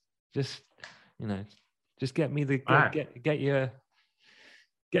appears. Just Just get me the Right.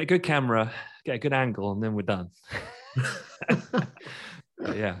 get a good camera, get a good angle, and then we're done.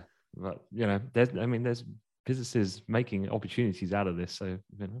 Yeah, but there's businesses making opportunities out of this, so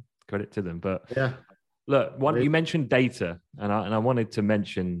credit to them. But Yeah. look, you mentioned data, and I wanted to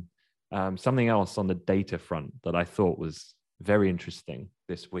mention something else on the data front that I thought was very interesting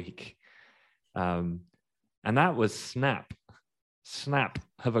this week, and that was Snap. Snap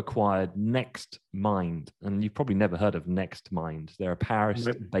have acquired NextMind, and you've probably never heard of NextMind. They're a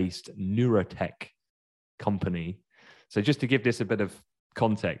Paris-based neurotech company. So just to give this a bit of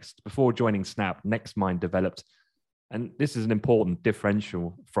context, before joining Snap, NextMind developed, and this is an important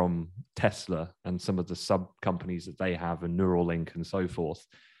differential from Tesla and some of the sub-companies that they have, and Neuralink and so forth,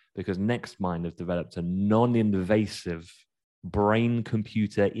 because NextMind have developed a non-invasive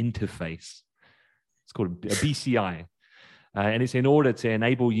brain-computer interface. It's called a BCI. And it's in order to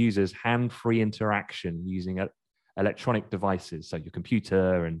enable users hand-free interaction using electronic devices, so your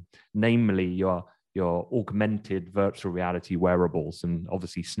computer, and namely your augmented virtual reality wearables. And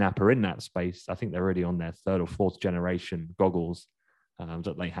obviously Snap are in that space. I think they're already on their 3rd or 4th generation goggles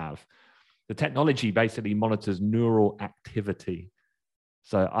that they have. The technology basically monitors neural activity.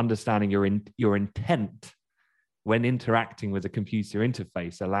 So understanding your intent when interacting with a computer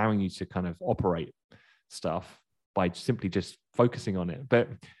interface, allowing you to kind of operate stuff by simply just focusing on it.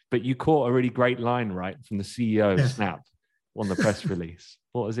 But you caught a really great line, right, from the CEO of Snap on the press release.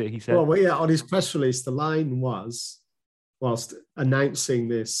 What was it he said? Well, yeah, on his press release, the line was, whilst announcing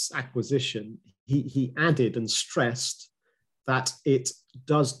this acquisition, he added and stressed that it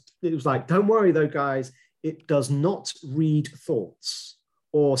was like, don't worry though, guys, it does not read thoughts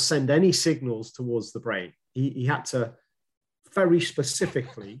or send any signals towards the brain. He had to very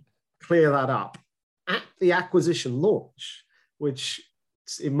specifically clear that up at the acquisition launch, which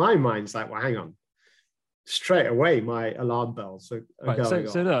in my mind is like, well, hang on. Straight away, my alarm bells are going so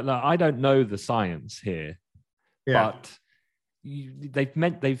off. look, I don't know the science here, but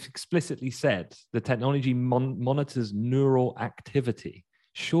they've explicitly said the technology monitors neural activity.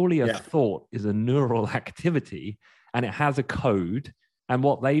 Surely a thought is a neural activity, and it has a code. And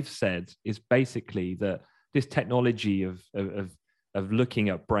what they've said is basically that this technology of looking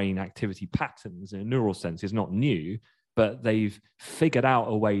at brain activity patterns in a neural sense is not new, but they've figured out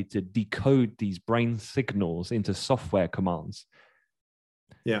a way to decode these brain signals into software commands.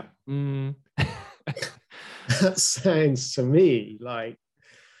 Yeah. That sounds to me like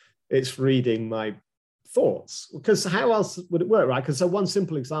it's reading my thoughts. Because how else would it work, right? Because so one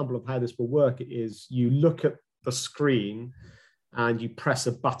simple example of how this will work is you look at the screen and you press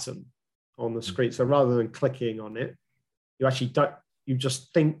a button on the screen. So rather than clicking on it, you actually don't, you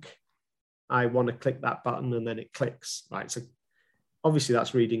just think, I want to click that button, and then it clicks, right? So obviously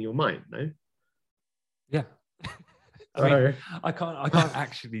that's reading your mind, no? Yeah. I mean, I can't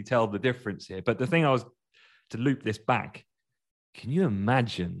actually tell the difference here, but the thing to loop this back, can you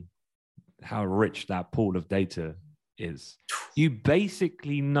imagine how rich that pool of data is? You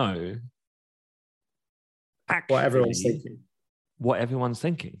basically know what everyone's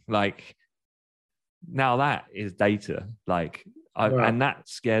thinking. Like, now that is data. Like, and that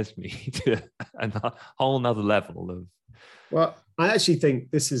scares me to a whole nother level of. Well, I actually think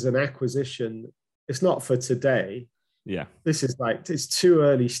this is an acquisition. It's not for today. Yeah. This is like, it's too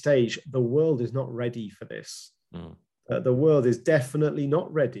early stage. The world is not ready for this. The world is definitely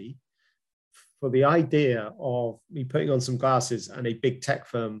not ready for the idea of me putting on some glasses and a big tech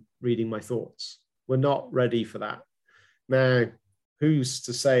firm reading my thoughts. We're not ready for that. Now, who's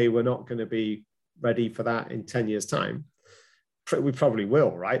to say we're not going to be ready for that in 10 years' time? We probably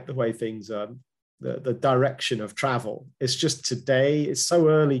will, right? The way things are, the direction of travel. It's just today, it's so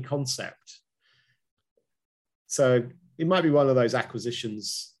early concept. So it might be one of those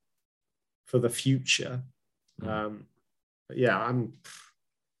acquisitions for the future. But yeah, I'm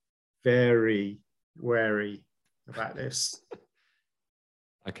very wary about this.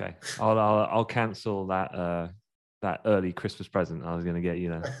 Okay, I'll cancel that early Christmas present I was going to get you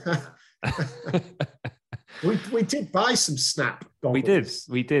there. We did buy some Snap goggles.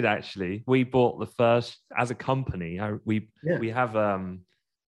 We did actually. We bought the first as a company. We have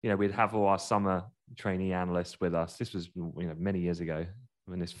we'd have all our summer trainee analysts with us. This was many years ago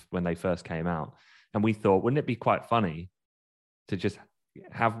when they first came out, and we thought, wouldn't it be quite funny to just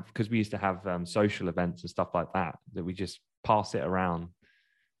have, because we used to have social events and stuff like that we just pass it around,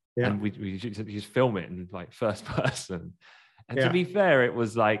 and we just film it in like first person. And to be fair, it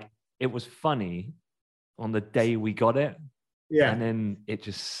was funny on the day we got it, and then it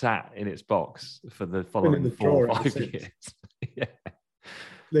just sat in its box for the following 4 or 5 years.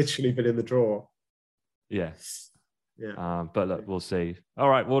 Literally been in the drawer. Yeah. Yeah. But look, we'll see. All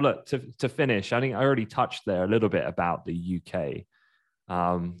right. Well, look, to finish, I think I already touched there a little bit about the UK.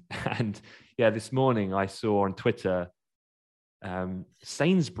 And yeah, this morning I saw on Twitter,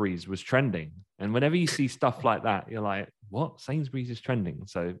 Sainsbury's was trending. And whenever you see stuff like that, you're like, what? Sainsbury's is trending.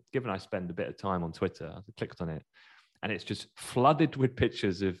 So given I spend a bit of time on Twitter, I clicked on it and it's just flooded with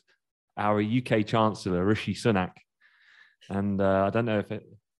pictures of our UK Chancellor, Rishi Sunak. And I don't know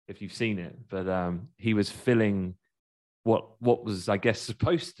if you've seen it, but he was filling what was, I guess,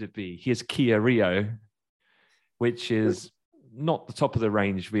 supposed to be his Kia Rio, which is not the top of the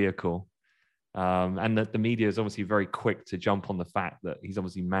range vehicle. And that the media is obviously very quick to jump on the fact that he's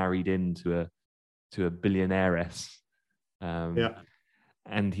obviously married into a billionairess.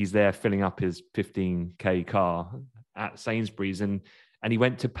 And he's there filling up his 15K car at Sainsbury's, and he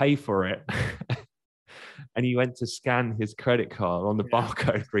went to pay for it. And he went to scan his credit card on the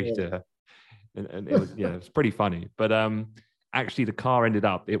barcode reader. And it was, it was pretty funny. But actually the car ended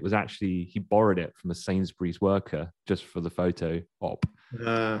up, he borrowed it from a Sainsbury's worker just for the photo op.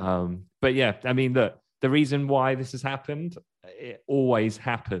 But yeah, I mean, the reason why this has happened, it always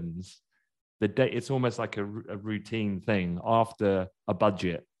happens. It's almost like a routine thing after a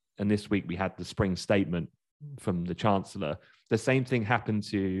budget. And this week we had the spring statement from the Chancellor. The same thing happened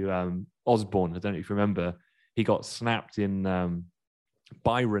to Osborne. I don't know if you remember. He got snapped in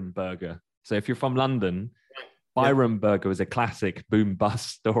Byron Burger. So if you're from London, Byron Burger was a classic boom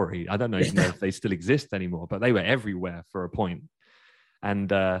bust story. I don't know even know if they still exist anymore, but they were everywhere for a point. And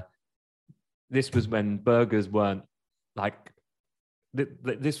this was when burgers weren't like,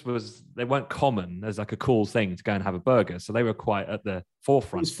 they weren't common as like a cool thing to go and have a burger. So they were quite at the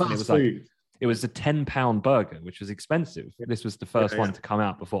forefront. It was fast food. It was a £10 burger, which was expensive. This was the first one to come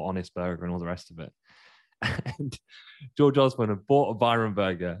out before Honest Burger and all the rest of it. And George Osborne had bought a Byron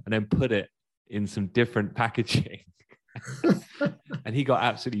Burger and then put it in some different packaging. And he got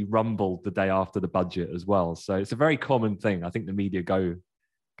absolutely rumbled the day after the budget as well. So it's a very common thing. I think the media go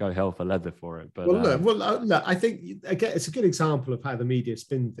hell for leather for it. But look, I think, again, it's a good example of how the media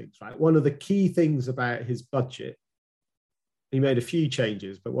spin things, right? One of the key things about his budget, he made a few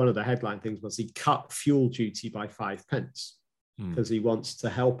changes, but one of the headline things was he cut fuel duty by 5 pence because he wants to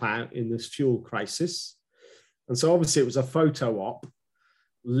help out in this fuel crisis. And so obviously it was a photo op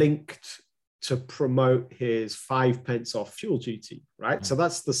linked to promote his 5 pence off fuel duty, right? So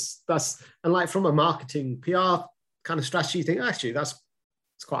that's and like from a marketing PR kind of strategy, you think actually it's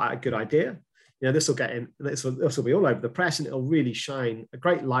quite a good idea. This will get in, this will be all over the press, and it'll really shine a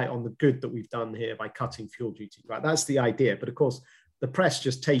great light on the good that we've done here by cutting fuel duty, right? That's the idea. But of course, the press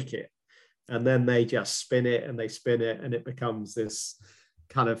just take it and then they just spin it and it becomes this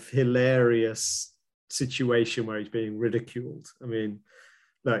kind of hilarious situation where he's being ridiculed. I mean,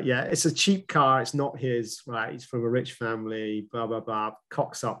 look, it's a cheap car. It's not his, right? He's from a rich family, blah, blah, blah.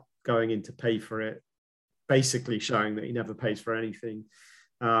 Cocks up going in to pay for it, basically showing that he never pays for anything.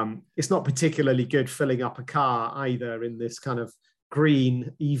 It's not particularly good filling up a car either in this kind of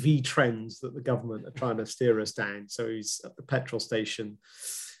green EV trends that the government are trying to steer us down. So he's at the petrol station.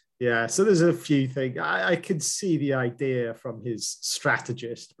 Yeah, so there's a few things. I could see the idea from his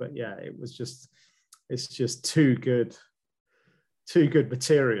strategist, but yeah, it's just too good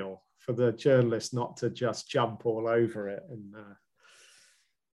material for the journalist not to just jump all over it. And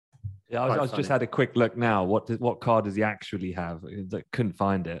I was just had a quick look now. What car does he actually have? I couldn't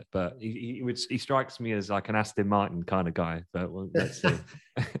find it, but he strikes me as like an Aston Martin kind of guy. But let's see.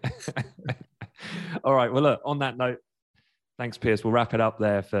 All right. Well, look, on that note, thanks, Piers. We'll wrap it up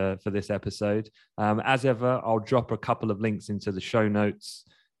there for this episode. As ever, I'll drop a couple of links into the show notes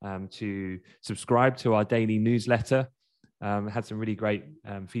to subscribe to our daily newsletter. Had some really great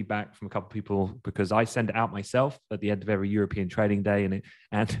feedback from a couple of people because I send it out myself at the end of every European Trading Day.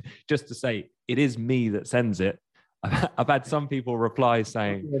 And just to say, it is me that sends it. I've had some people reply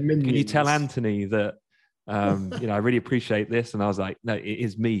saying, can you tell Anthony that, I really appreciate this? And I was like, no, it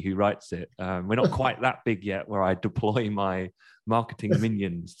is me who writes it. We're not quite that big yet where I deploy my marketing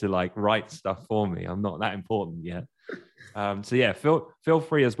minions to like write stuff for me. I'm not that important yet. So yeah, feel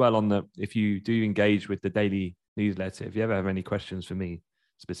free as well if you do engage with the daily newsletter, if you ever have any questions for me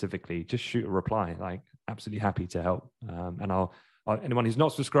specifically, just shoot a reply. Like, absolutely happy to help. And I'll anyone who's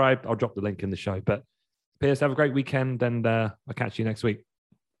not subscribed, I'll drop the link in the show. But Piers, have a great weekend, and I'll catch you next week.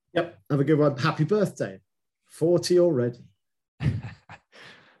 Yep, have a good one. Happy birthday. 40 already.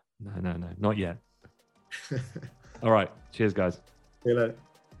 No, not yet. All right, cheers, guys. See you later.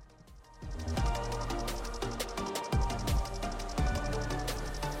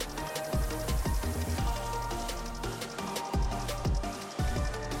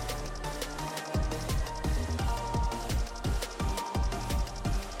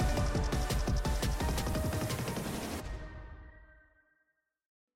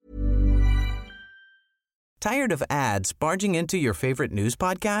 Tired of ads barging into your favorite news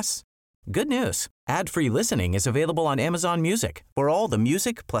podcasts? Good news. Ad-free listening is available on Amazon Music for all the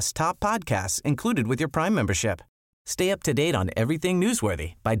music plus top podcasts included with your Prime membership. Stay up to date on everything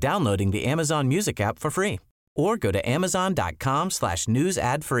newsworthy by downloading the Amazon Music app for free or go to amazon.com/news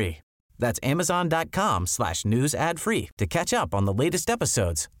ad free. That's amazon.com/news ad free to catch up on the latest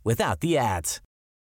episodes without the ads.